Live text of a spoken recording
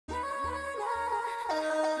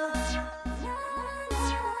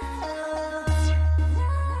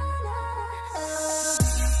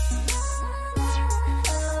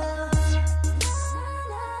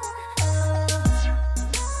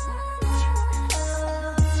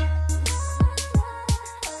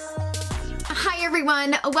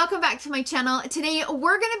everyone, welcome back to my channel. Today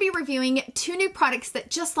we're going to be reviewing two new products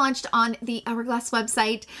that just launched on the Hourglass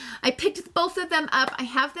website. I picked both of them up. I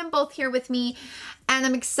have them both here with me and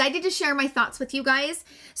I'm excited to share my thoughts with you guys.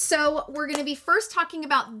 So we're going to be first talking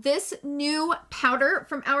about this new powder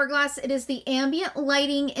from Hourglass. It is the Ambient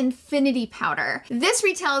Lighting Infinity Powder. This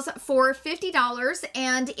retails for $50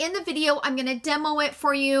 and in the video I'm going to demo it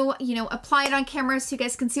for you, apply it on camera so you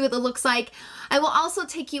guys can see what it looks like. I will also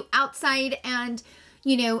take you outside and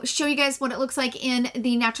show you guys what it looks like in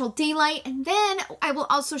the natural daylight. And then I will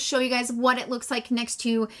also show you guys what it looks like next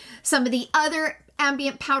to some of the other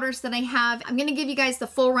ambient powders that I have. I'm going to give you guys the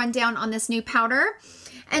full rundown on this new powder.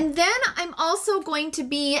 And then I'm also going to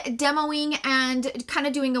be demoing and kind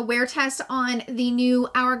of doing a wear test on the new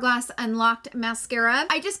Hourglass Unlocked Mascara.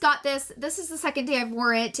 I just got this. This is the second day I've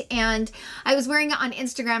wore it and I was wearing it on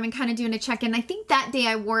Instagram and kind of doing a check-in. I think that day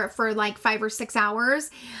I wore it for like 5 or 6 hours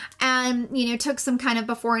and, took some kind of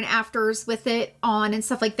before and afters with it on and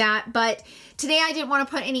stuff like that. But today I didn't want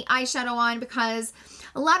to put any eyeshadow on because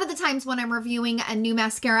a lot of the times when I'm reviewing a new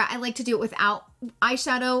mascara, I like to do it without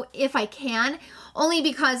eyeshadow if I can, only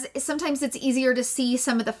because sometimes it's easier to see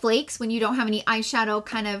some of the flakes when you don't have any eyeshadow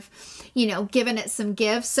kind of, giving it some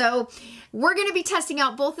give. So we're going to be testing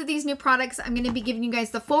out both of these new products. I'm going to be giving you guys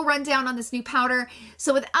the full rundown on this new powder.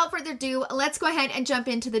 So without further ado, let's go ahead and jump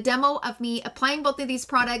into the demo of me applying both of these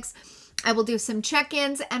products. I will do some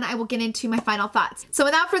check-ins and I will get into my final thoughts. So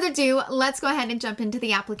without further ado, let's go ahead and jump into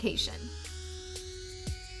the application.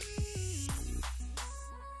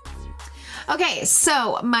 Okay,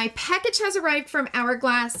 so my package has arrived from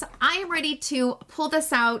Hourglass. I am ready to pull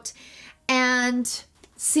this out and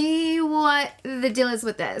see what the deal is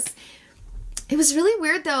with this. It was really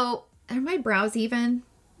weird though. Are my brows even?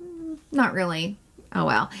 Not really. Oh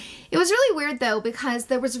well. It was really weird though because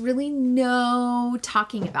there was really no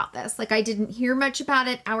talking about this. Like I didn't hear much about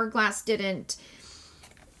it. Hourglass didn't.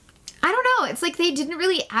 I don't know. It's like they didn't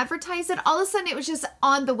really advertise it. All of a sudden it was just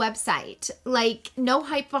on the website. Like no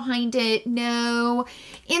hype behind it. No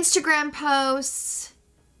Instagram posts.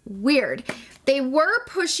 Weird. They were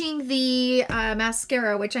pushing the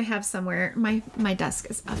mascara, which I have somewhere. My desk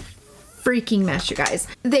is a freaking mess, you guys.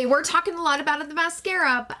 They were talking a lot about the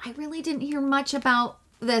mascara, but I really didn't hear much about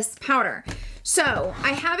this powder. So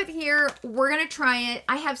I have it here. We're going to try it.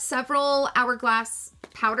 I have several Hourglass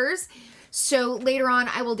powders. So later on,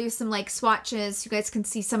 I will do some like swatches. So you guys can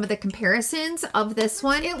see some of the comparisons of this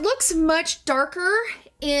one. It looks much darker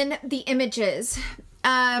in the images.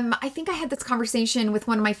 I think I had this conversation with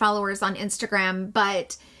one of my followers on Instagram,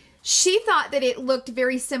 but she thought that it looked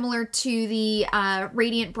very similar to the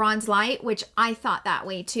Radiant Bronze Light, which I thought that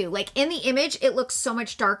way too. Like in the image, it looks so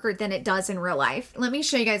much darker than it does in real life. Let me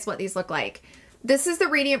show you guys what these look like. This is the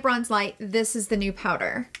Radiant Bronze Light. This is the new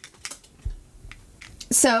powder.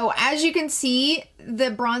 So as you can see,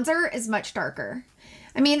 the bronzer is much darker.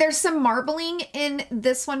 I mean, there's some marbling in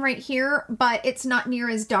this one right here, but it's not near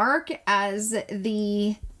as dark as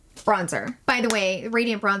the bronzer. By the way,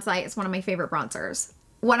 Radiant Bronze Light is one of my favorite bronzers.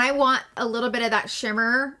 When I want a little bit of that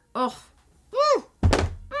shimmer,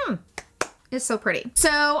 it's so pretty.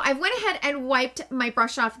 So I went ahead and wiped my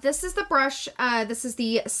brush off. This is the brush, this is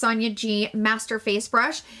the Sonia G Master Face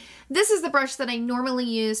Brush. This is the brush that I normally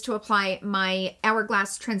use to apply my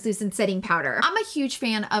Hourglass translucent setting powder. I'm a huge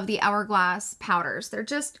fan of the Hourglass powders. They're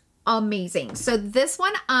just amazing. So this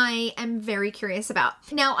one I am very curious about.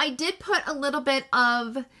 Now I did put a little bit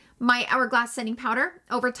of my Hourglass setting powder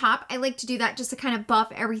over top. I like to do that just to kind of buff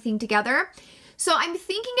everything together. So I'm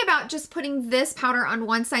thinking about just putting this powder on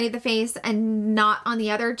one side of the face and not on the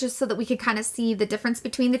other, just so that we can kind of see the difference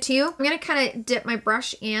between the two. I'm gonna kind of dip my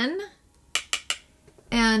brush in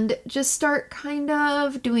and just start kind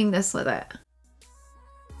of doing this with it.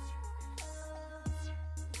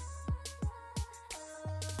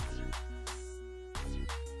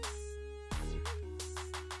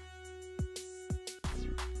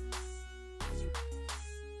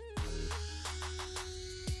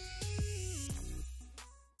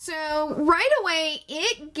 So right away,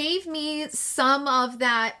 it gave me some of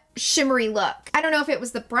that shimmery look. I don't know if it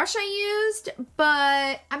was the brush I used,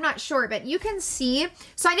 but I'm not sure, but you can see.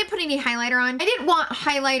 So I didn't put any highlighter on. I didn't want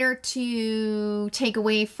highlighter to take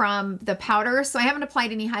away from the powder, so I haven't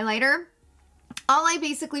applied any highlighter. All I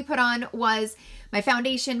basically put on was my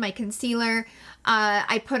foundation, my concealer.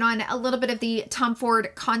 I put on a little bit of the Tom Ford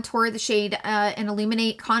contour, the shade and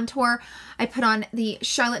Illuminate contour. I put on the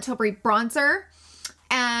Charlotte Tilbury bronzer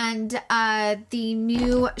and the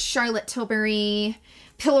new Charlotte Tilbury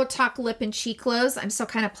Pillow Talk Lip and Cheek Glows. I'm still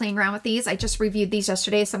kind of playing around with these. I just reviewed these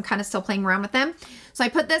yesterday, so I'm kind of still playing around with them. So I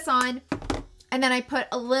put this on. and then I put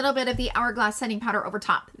a little bit of the Hourglass setting powder over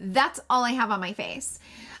top. That's all I have on my face,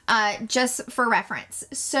 just for reference.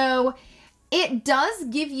 So it does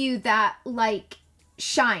give you that like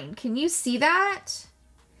shine. Can you see that?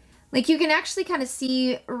 Like you can actually kind of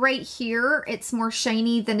see right here, it's more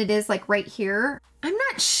shiny than it is like right here. I'm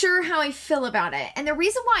not sure how I feel about it. And the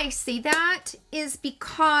reason why I say that is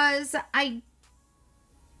because I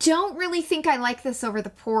don't really think I like this over the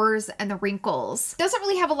pores and the wrinkles. It doesn't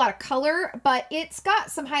really have a lot of color, but it's got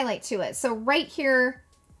some highlight to it. So right here,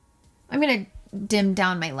 I'm gonna dim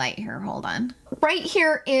down my light here, hold on. Right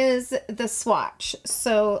here is the swatch.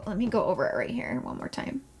 So let me go over it right here one more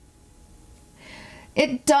time.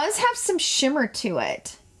 It does have some shimmer to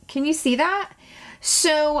it. Can you see that?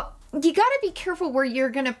 So you gotta be careful where you're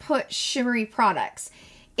gonna put shimmery products.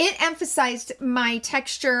 It emphasized my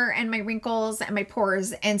texture and my wrinkles and my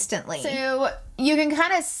pores instantly. So you can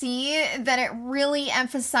kind of see that it really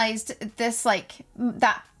emphasized this, like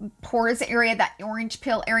that pores area, that orange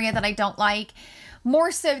peel area that I don't like, more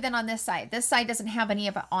so than on this side. This side doesn't have any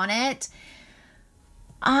of it on it.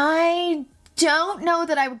 I don't know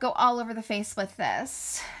that I would go all over the face with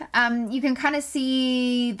this. You can kind of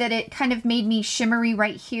see that it kind of made me shimmery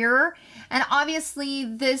right here. And obviously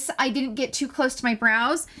this, I didn't get too close to my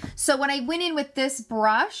brows. So when I went in with this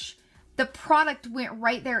brush, the product went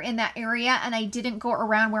right there in that area and I didn't go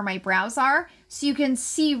around where my brows are. So you can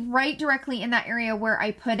see right directly in that area where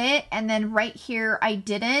I put it. And then right here, I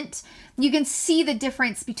didn't. You can see the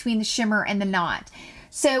difference between the shimmer and the not.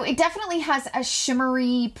 So it definitely has a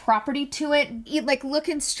shimmery property to it. Like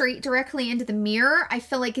looking straight directly into the mirror, I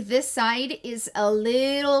feel like this side is a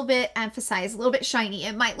little bit emphasized, a little bit shiny.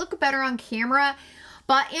 It might look better on camera,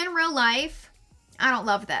 but in real life, I don't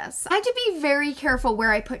love this. I have to be very careful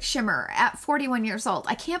where I put shimmer at 41 years old.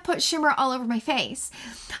 I can't put shimmer all over my face.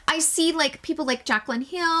 I see like people like Jaclyn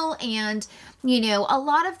Hill and, you know, a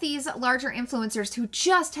lot of these larger influencers who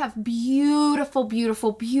just have beautiful,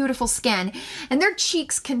 beautiful, beautiful skin, and their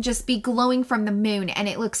cheeks can just be glowing from the moon and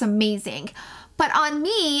it looks amazing. But on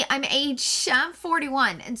me, I'm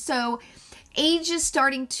 41. And so age is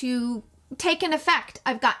starting to take an effect.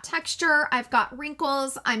 I've got texture, I've got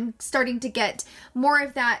wrinkles, I'm starting to get more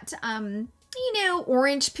of that, you know,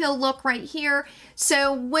 orange peel look right here.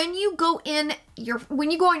 So when you go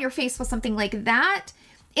on your face with something like that,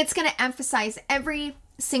 it's going to emphasize every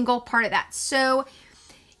single part of that. So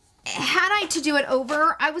had I to do it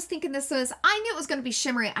over, I was thinking I knew it was going to be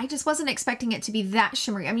shimmery. I just wasn't expecting it to be that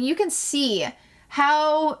shimmery. I mean, you can see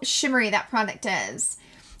how shimmery that product is.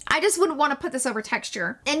 I just wouldn't want to put this over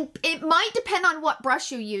texture. And it might depend on what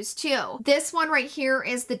brush you use too. This one right here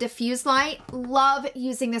is the diffuse light. Love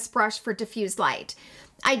using this brush for diffuse light.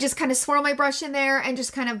 I just kind of swirl my brush in there and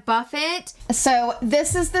just kind of buff it. So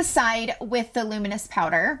this is the side with the luminous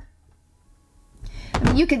powder. I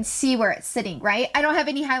mean, you can see where it's sitting, right? I don't have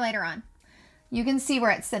any highlighter on. You can see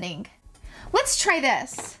where it's sitting. Let's try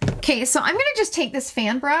this. Okay, so I'm gonna just take this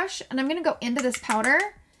fan brush and I'm gonna go into this powder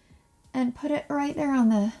and put it right there on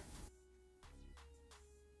the...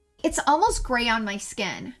 It's almost gray on my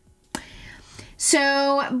skin.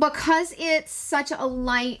 So because it's such a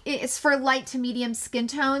light, it's for light to medium skin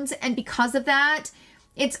tones, and because of that,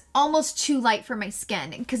 it's almost too light for my skin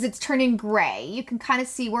because it's turning gray. You can kind of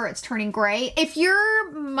see where it's turning gray. If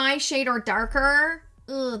you're my shade or darker,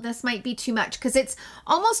 this might be too much because it's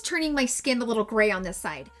almost turning my skin a little gray on this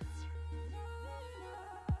side.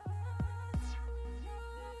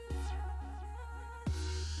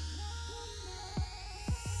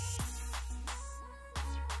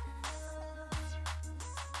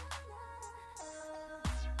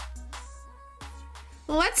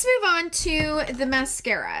 Let's move on to the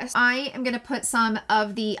mascara. I am going to put some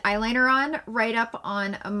of the eyeliner on right up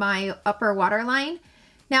on my upper waterline.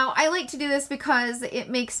 Now, I like to do this because it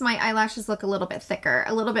makes my eyelashes look a little bit thicker,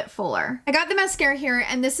 a little bit fuller. I got the mascara here,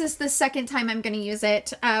 and this is the second time I'm going to use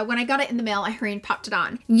it. When I got it in the mail, I hurried and popped it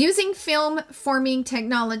on. Using film forming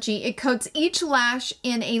technology, it coats each lash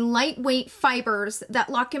in a lightweight fibers that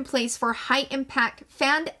lock in place for high impact,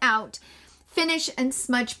 fanned out finish and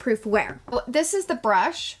smudge proof wear. This is the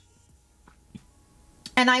brush,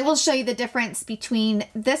 and I will show you the difference between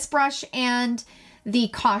this brush and the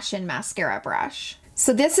Caution mascara brush.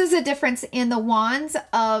 So this is a difference in the wands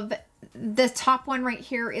of the top one right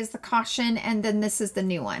here is the Caution, and then this is the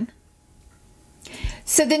new one.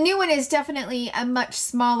 So the new one is definitely a much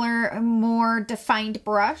smaller, more defined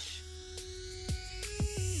brush.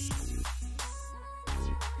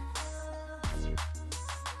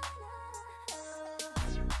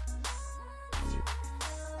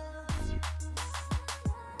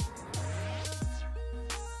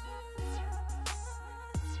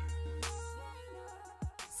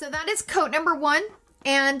 So that is coat number 1,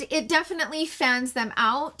 and it definitely fans them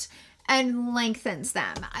out and lengthens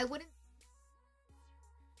them. I wouldn't.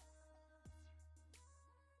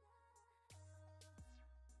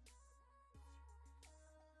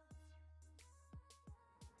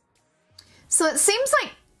 So it seems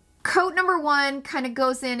like coat number 1 kind of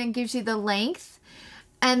goes in and gives you the length.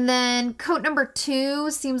 And then coat number 2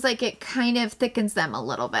 seems like it kind of thickens them a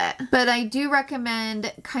little bit. But I do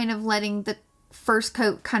recommend kind of letting the first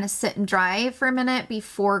coat kind of sit and dry for a minute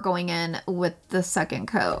before going in with the second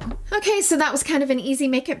coat. Okay, so that was kind of an easy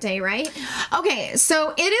makeup day, right? Okay,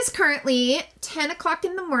 so it is currently 10 o'clock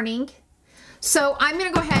in the morning. So I'm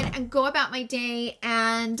gonna go ahead and go about my day,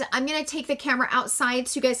 and I'm gonna take the camera outside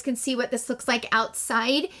so you guys can see what this looks like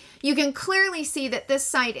outside. You can clearly see that this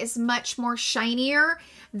side is much more shinier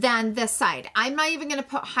than this side. I'm not even gonna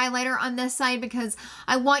put highlighter on this side because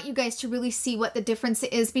I want you guys to really see what the difference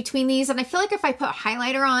is between these. And I feel like if I put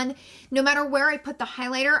highlighter on, no matter where I put the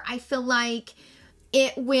highlighter, I feel like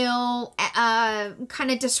it will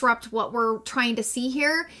kind of disrupt what we're trying to see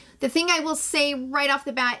here. The thing I will say right off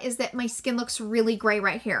the bat is that my skin looks really gray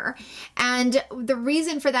right here. And the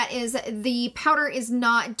reason for that is the powder is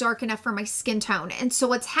not dark enough for my skin tone. And so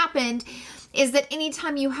what's happened is that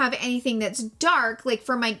anytime you have anything that's dark, like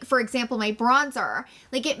for example, my bronzer,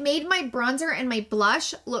 like it made my bronzer and my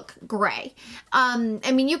blush look gray.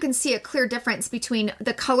 I mean, you can see a clear difference between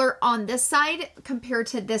the color on this side compared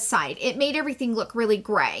to this side. It made everything look really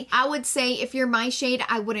gray. I would say if you're my shade,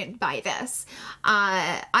 I wouldn't buy this.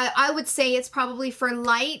 I would say it's probably for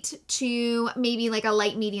light to maybe like a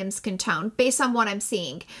light medium skin tone based on what I'm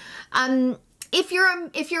seeing. If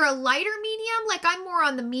you're a lighter medium, like I'm more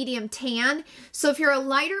on the medium tan, so if you're a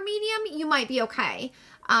lighter medium, you might be okay.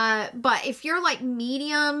 But if you're like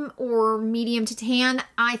medium or medium to tan,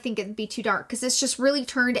 I think it'd be too dark because it's just really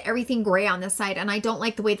turned everything gray on this side, and I don't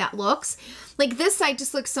like the way that looks. Like this side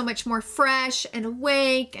just looks so much more fresh and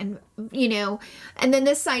awake, and you know, and then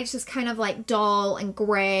this side's just kind of like dull and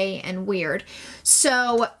gray and weird.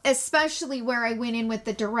 So especially where I went in with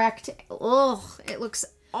the direct, oh, it looks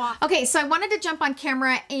awful. Okay, so I wanted to jump on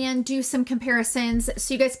camera and do some comparisons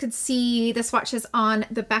so you guys could see the swatches on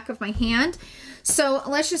the back of my hand. So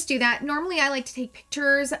let's just do that. Normally I like to take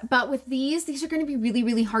pictures, but with these are going to be really,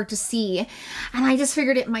 really hard to see. And I just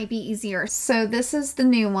figured it might be easier. So this is the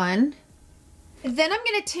new one. Then I'm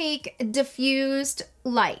going to take diffused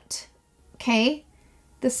light. Okay,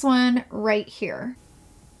 this one right here.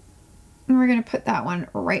 And we're going to put that one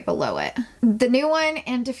right below it. The new one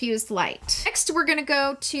and diffused light. Next, we're going to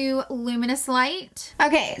go to luminous light.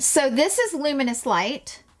 Okay, so this is luminous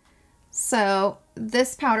light. So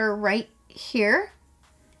this powder right here.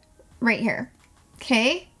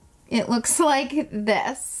 Okay, it looks like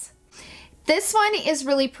this. This one is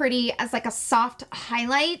really pretty as like a soft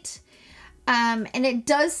highlight. And it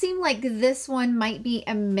does seem like this one might be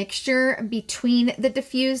a mixture between the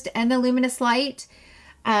diffused and the luminous light.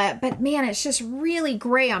 But man, it's just really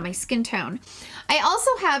gray on my skin tone. I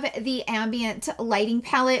also have the Ambient lighting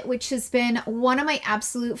palette, which has been one of my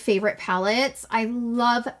absolute favorite palettes. I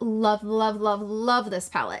love, love, love, love, love this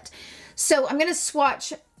palette. So I'm going to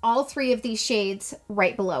swatch all 3 of these shades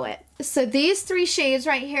right below it. So these 3 shades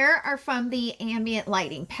right here are from the Ambient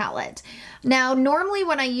lighting palette. Now, normally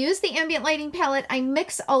when I use the Ambient lighting palette, I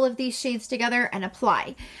mix all of these shades together and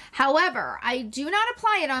apply. However, I do not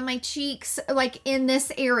apply it on my cheeks like in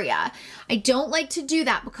this area. I don't like to do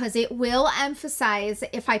that because it will emphasize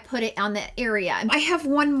if I put it on that area. I have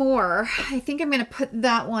one more. I think I'm going to put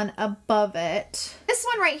that one above it. This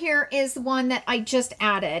one right here is the one that I just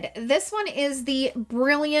added. This one is the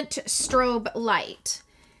Brilliant Strobe Light.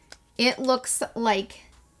 It looks like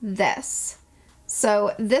this.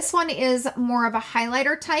 So this one is more of a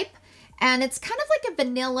highlighter type, and it's kind of like a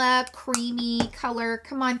vanilla creamy color.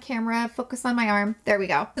 Come on camera, focus on my arm. There we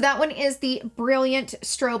go. So that one is the Brilliant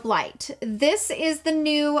Strobe Light. This is the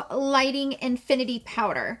new Lighting Infinity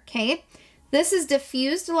Powder, okay? This is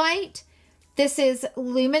diffused light. This is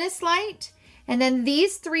luminous light. And then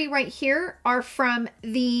these 3 right here are from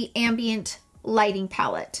the Ambient lighting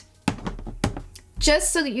palette.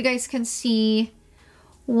 Just so that you guys can see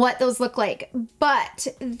what those look like. But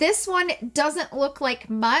this one doesn't look like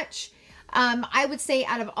much. I would say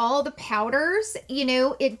out of all the powders, you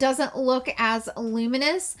know, it doesn't look as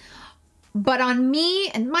luminous. But on me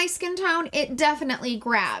and my skin tone, it definitely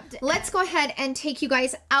grabbed. Let's go ahead and take you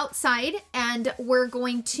guys outside, and we're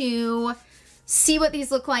going to see what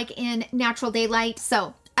these look like in natural daylight.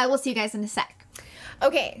 So I will see you guys in a sec.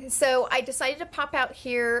 Okay, so I decided to pop out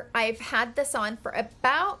here. I've had this on for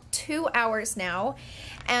about 2 hours now,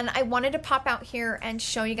 and I wanted to pop out here and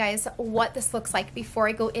show you guys what this looks like before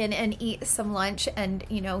I go in and eat some lunch and,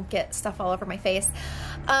 you know, get stuff all over my face.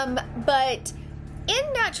 But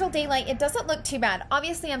in natural daylight, it doesn't look too bad.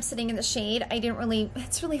 Obviously, I'm sitting in the shade.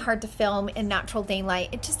 It's really hard to film in natural daylight.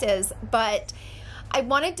 It just is, but I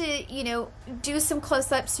wanted to, you know, do some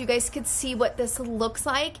close-ups so you guys could see what this looks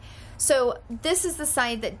like. So this is the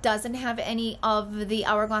side that doesn't have any of the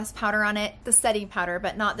Hourglass powder on it, the setting powder,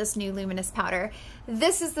 but not this new luminous powder.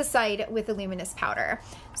 This is the side with the luminous powder.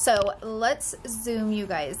 So let's zoom you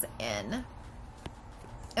guys in.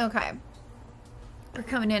 Okay, we're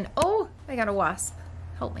coming in. Oh, I got a wasp.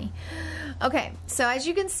 Help me. Okay, so as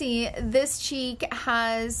you can see, this cheek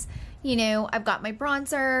has, you know, I've got my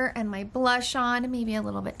bronzer and my blush on, maybe a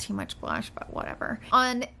little bit too much blush, but whatever.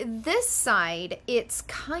 On this side, it's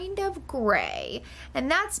kind of gray,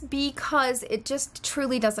 and that's because it just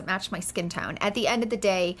truly doesn't match my skin tone. At the end of the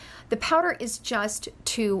day, the powder is just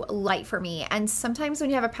too light for me, and sometimes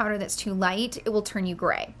when you have a powder that's too light, it will turn you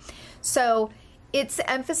gray. So it's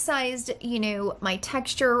emphasized, you know, my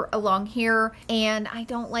texture along here, and I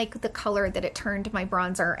don't like the color that it turned my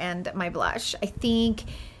bronzer and my blush. I think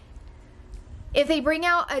if they bring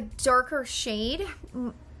out a darker shade,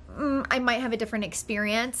 I might have a different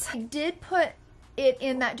experience. I did put it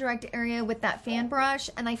in that direct area with that fan brush,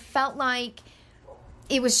 and I felt like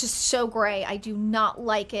it was just so gray. I do not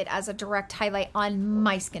like it as a direct highlight on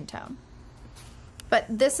my skin tone. But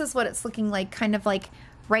this is what it's looking like, kind of like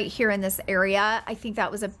right here in this area. I think that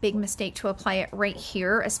was a big mistake to apply it right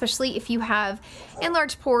here, especially if you have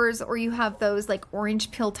enlarged pores or you have those like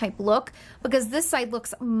orange peel type look, because this side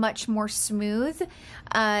looks much more smooth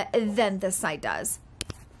than this side does.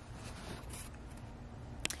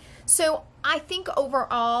 So I think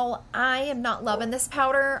overall, I am not loving this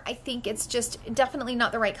powder. I think it's just definitely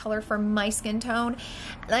not the right color for my skin tone.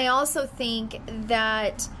 And I also think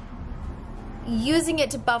that using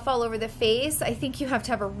it to buff all over the face, I think you have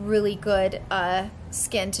to have a really good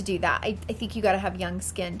skin to do that. I think you got to have young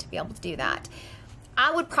skin to be able to do that.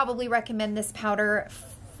 I would probably recommend this powder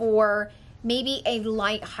for maybe a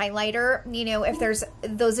light highlighter. You know, if there's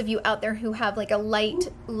those of you out there who have like a light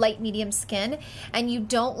medium skin and you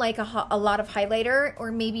don't like a lot of highlighter,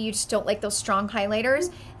 or maybe you just don't like those strong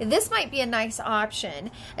highlighters, this might be a nice option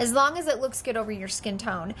as long as it looks good over your skin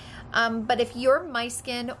tone. But if you're my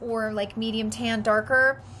skin or like medium tan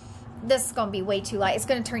darker, this is gonna be way too light. It's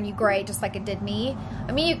gonna turn you gray just like it did me.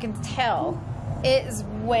 I mean, you can tell it is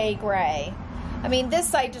way gray. I mean, this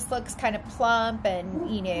side just looks kind of plump and,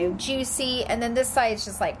 you know, juicy, and then this side is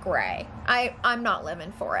just like gray. I'm not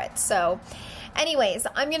living for it. So anyways,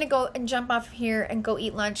 I'm gonna go and jump off here and go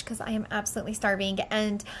eat lunch because I am absolutely starving,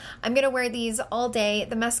 and I'm gonna wear these all day.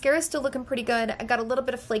 The mascara is still looking pretty good. I got a little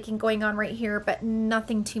bit of flaking going on right here, but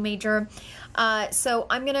nothing too major. So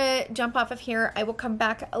I'm gonna jump off of here. I will come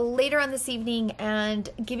back later on this evening and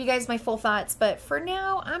give you guys my full thoughts, but for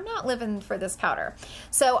now, I'm not living for this powder.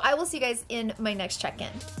 So I will see you guys in my next check-in.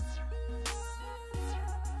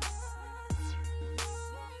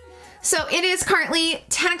 So it is currently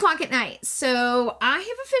 10 o'clock at night. So I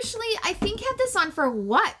have officially, I think, had this on for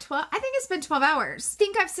what? 12? I think it's been 12 hours. I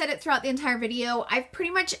think I've said it throughout the entire video. I've pretty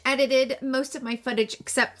much edited most of my footage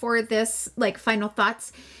except for this like final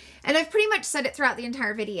thoughts. And I've pretty much said it throughout the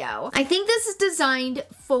entire video. I think this is designed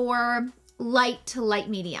for light to light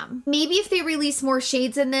medium. Maybe if they release more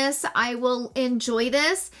shades in this, I will enjoy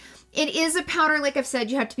this. It is a powder, like I've said,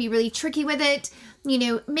 you have to be really tricky with it. You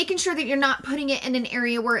know, making sure that you're not putting it in an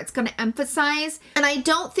area where it's going to emphasize. And I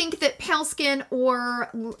don't think that pale skin or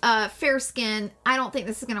fair skin, I don't think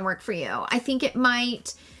this is going to work for you. I think it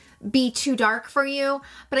might be too dark for you.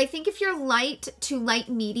 But I think if you're light to light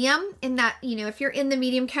medium, in that, you know, if you're in the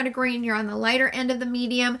medium category and you're on the lighter end of the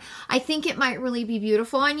medium, I think it might really be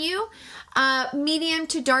beautiful on you. Medium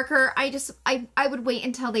to darker, I would wait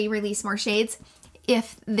until they release more shades.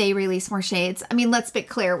 If they release more shades. I mean, let's be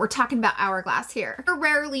clear, we're talking about Hourglass here. They're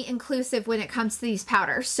rarely inclusive when it comes to these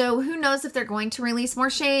powders, so who knows if they're going to release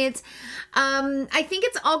more shades. I think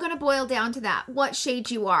it's all going to boil down to that, what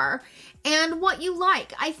shade you are and what you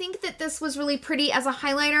like. I think that this was really pretty as a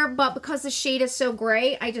highlighter, but because the shade is so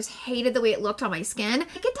gray, I just hated the way it looked on my skin.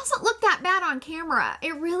 Like, it doesn't look that bad on camera.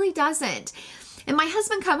 It really doesn't. And my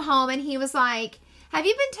husband come home and he was like, have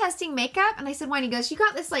you been testing makeup? And I said, why? And he goes, you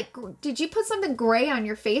got this, like, did you put something gray on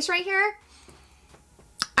your face right here?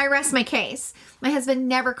 I rest my case. My husband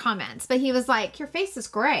never comments, but he was like, your face is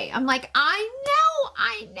gray. I'm like, I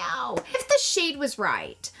know. If the shade was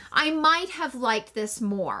right, I might have liked this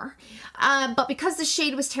more. But because the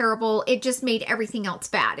shade was terrible, it just made everything else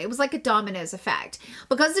bad. It was like a dominoes effect.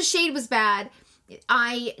 Because the shade was bad,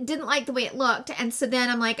 I didn't like the way it looked. And so then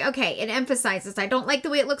I'm like, okay, it emphasizes, I don't like the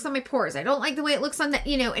way it looks on my pores. I don't like the way it looks on the,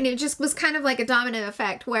 you know, and it just was kind of like a domino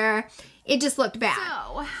effect where it just looked bad.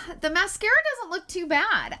 So the mascara doesn't look too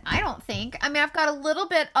bad, I don't think. I mean, I've got a little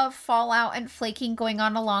bit of fallout and flaking going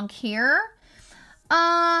on along here.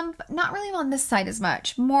 But not really on this side as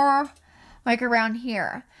much, more like around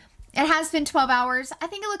here. It has been 12 hours. I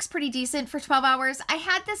think it looks pretty decent for 12 hours. I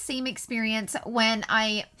had the same experience when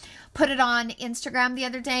I put it on Instagram the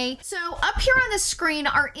other day. So up here on the screen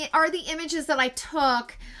are the images that I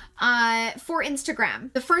took for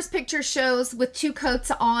Instagram. The first picture shows with 2 coats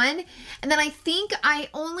on, and then I think I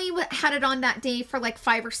only had it on that day for like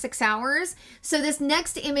 5 or 6 hours. So this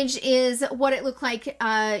next image is what it looked like,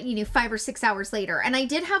 you know, 5 or 6 hours later. And I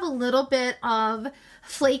did have a little bit of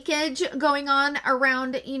flakage going on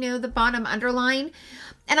around, you know, the bottom underline,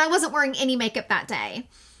 and I wasn't wearing any makeup that day.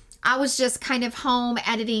 I was just kind of home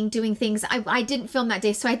editing, doing things. I didn't film that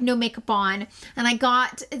day, so I had no makeup on. And I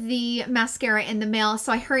got the mascara in the mail,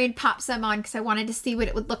 so I hurried, popped some on because I wanted to see what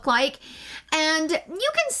it would look like. And you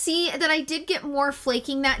can see that I did get more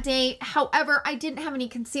flaking that day. However, I didn't have any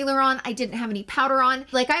concealer on. I didn't have any powder on.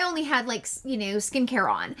 Like, I only had, like, you know,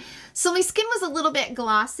 skincare on. So my skin was a little bit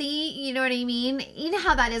glossy, you know what I mean? You know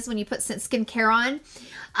how that is when you put skincare on.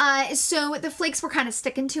 So the flakes were kind of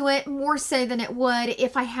sticking to it more so than it would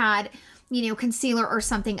if I had, you know, concealer or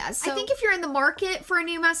something else. So I think if you're in the market for a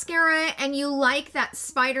new mascara and you like that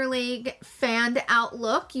spider leg fanned out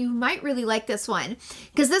look, you might really like this one,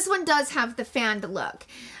 because this one does have the fanned look.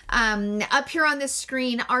 Up here on this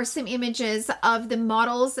screen are some images of the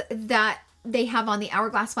models that they have on the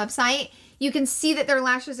Hourglass website. You can see that their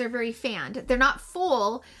lashes are very fanned. They're not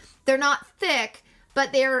full, they're not thick,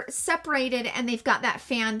 but they're separated and they've got that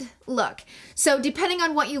fanned look. So depending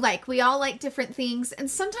on what you like, we all like different things, and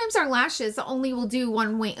sometimes our lashes only will do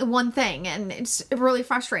one thing, and it's really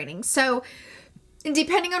frustrating. So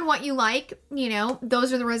depending on what you like, you know,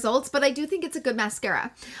 those are the results, but I do think it's a good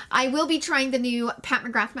mascara. I will be trying the new Pat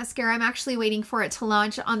McGrath mascara. I'm actually waiting for it to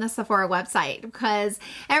launch on the Sephora website, because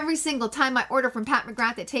every single time I order from Pat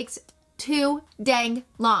McGrath, it takes too dang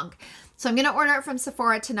long. So I'm gonna order it from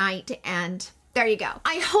Sephora tonight, and there you go.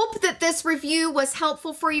 I hope that this review was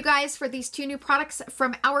helpful for you guys for these 2 new products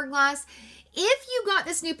from Hourglass. If you got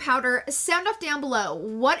this new powder, sound off down below.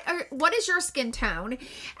 What is your skin tone?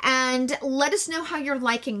 And let us know how you're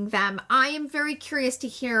liking them. I am very curious to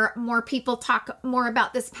hear more people talk more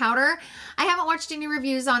about this powder. I haven't watched any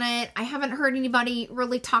reviews on it. I haven't heard anybody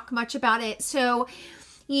really talk much about it. So,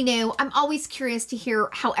 you know, I'm always curious to hear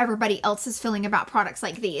how everybody else is feeling about products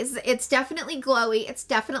like these. It's definitely glowy. It's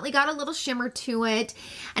definitely got a little shimmer to it.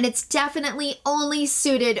 And it's definitely only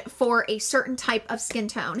suited for a certain type of skin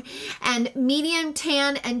tone. And medium,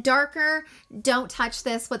 tan, and darker, don't touch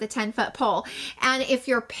this with a 10-foot pole. And if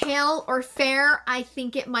you're pale or fair, I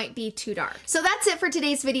think it might be too dark. So that's it for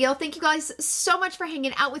today's video. Thank you guys so much for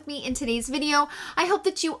hanging out with me in today's video. I hope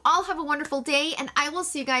that you all have a wonderful day, and I will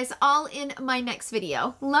see you guys all in my next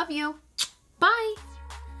video. Love you. Bye.